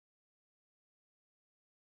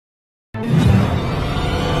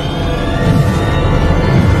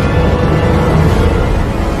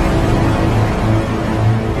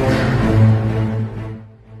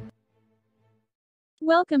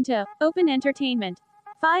Welcome to Open Entertainment.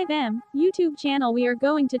 5M, YouTube channel. We are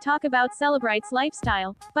going to talk about celebrites'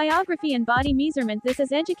 lifestyle, biography and body measurement. This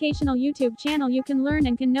is educational YouTube channel. You can learn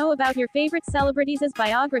and can know about your favorite celebrities'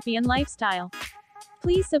 biography and lifestyle.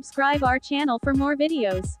 Please subscribe our channel for more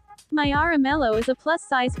videos. Mayara Melo is a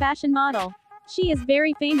plus-size fashion model. She is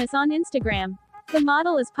very famous on Instagram. The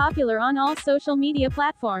model is popular on all social media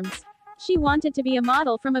platforms. She wanted to be a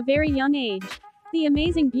model from a very young age. The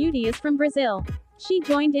amazing beauty is from Brazil. She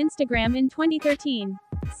joined Instagram in 2013.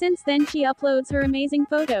 Since then she uploads her amazing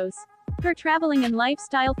photos. Her traveling and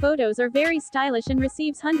lifestyle photos are very stylish and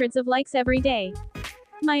receives hundreds of likes every day.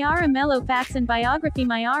 Mayara Melo facts and biography.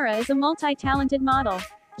 Mayara is a multi-talented model.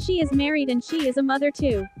 She is married and she is a mother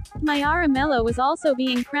too. Mayara Melo is also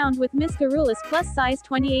being crowned with Miss Guerrillas Plus Size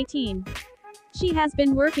 2018. She has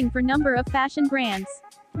been working for number of fashion brands.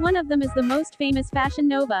 One of them is the most famous Fashion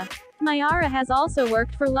Nova. Mayara has also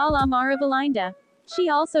worked for La Maravilhinda. She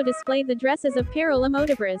also displayed the dresses of Perola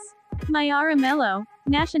Modebras. Mayara Melo.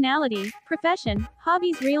 Nationality, profession,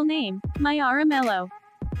 hobbies. Real name, Mayara Melo.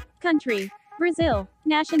 Country, Brazil.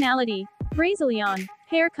 Nationality, Brazilian.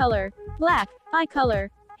 Hair color, black. Eye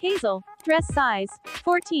color, hazel. Dress size,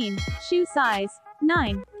 14. Shoe size,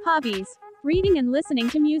 9. Hobbies, reading and listening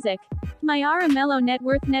to music. Mayara Melo. Net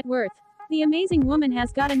worth. The amazing woman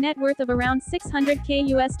has got a net worth of around $600K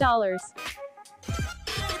US.